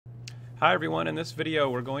Hi everyone, in this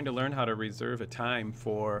video we're going to learn how to reserve a time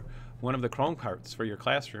for one of the Chrome carts for your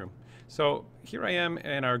classroom. So here I am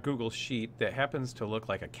in our Google Sheet that happens to look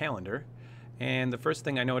like a calendar, and the first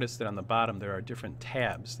thing I noticed that on the bottom there are different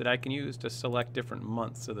tabs that I can use to select different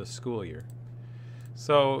months of the school year.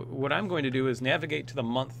 So what I'm going to do is navigate to the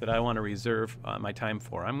month that I want to reserve my time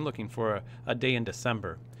for. I'm looking for a day in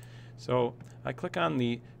December. So I click on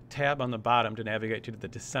the tab on the bottom to navigate to the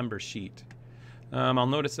December sheet. I'll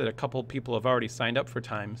notice that a couple people have already signed up for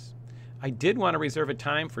times. I did want to reserve a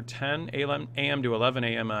time for 10 a.m. to 11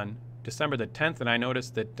 a.m. on December the 10th, and I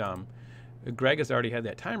noticed that Greg has already had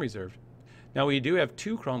that time reserved. Now we do have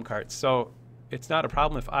two Chrome carts, so it's not a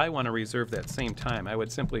problem if I want to reserve that same time. I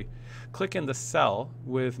would simply click in the cell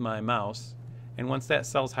with my mouse, and once that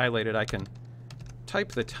cell's highlighted, I can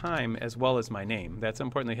type the time as well as my name. That's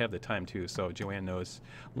important to have the time too, so Joanne knows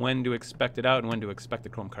when to expect it out and when to expect the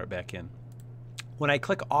Chrome cart back in. When I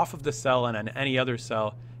click off of the cell and on any other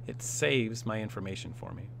cell, it saves my information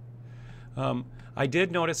for me. I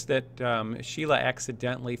did notice that Sheila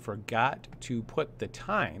accidentally forgot to put the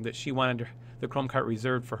time that she wanted the Chrome cart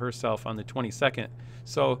reserved for herself on the 22nd.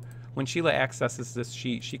 So when Sheila accesses this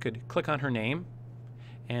sheet, she could click on her name,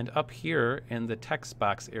 and up here in the text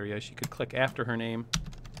box area, she could click after her name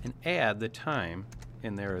and add the time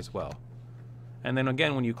in there as well. And then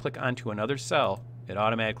again, when you click onto another cell, it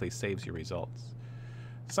automatically saves your results.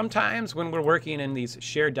 Sometimes when we're working in these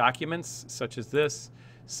shared documents, such as this,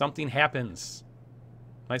 something happens.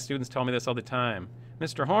 My students tell me this all the time.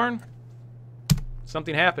 Mr. Horn,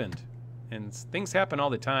 something happened. And things happen all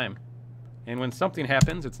the time. And when something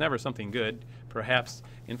happens, it's never something good. Perhaps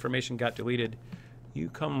information got deleted. You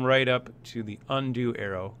come right up to the undo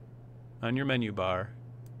arrow on your menu bar,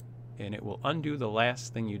 and it will undo the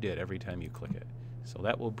last thing you did every time you click it. So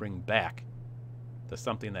that will bring back the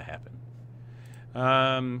something that happened.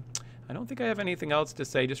 I don't think I have anything else to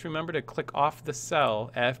say. Just remember to click off the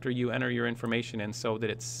cell after you enter your information in so that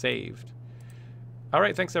it's saved. All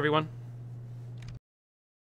right, thanks everyone.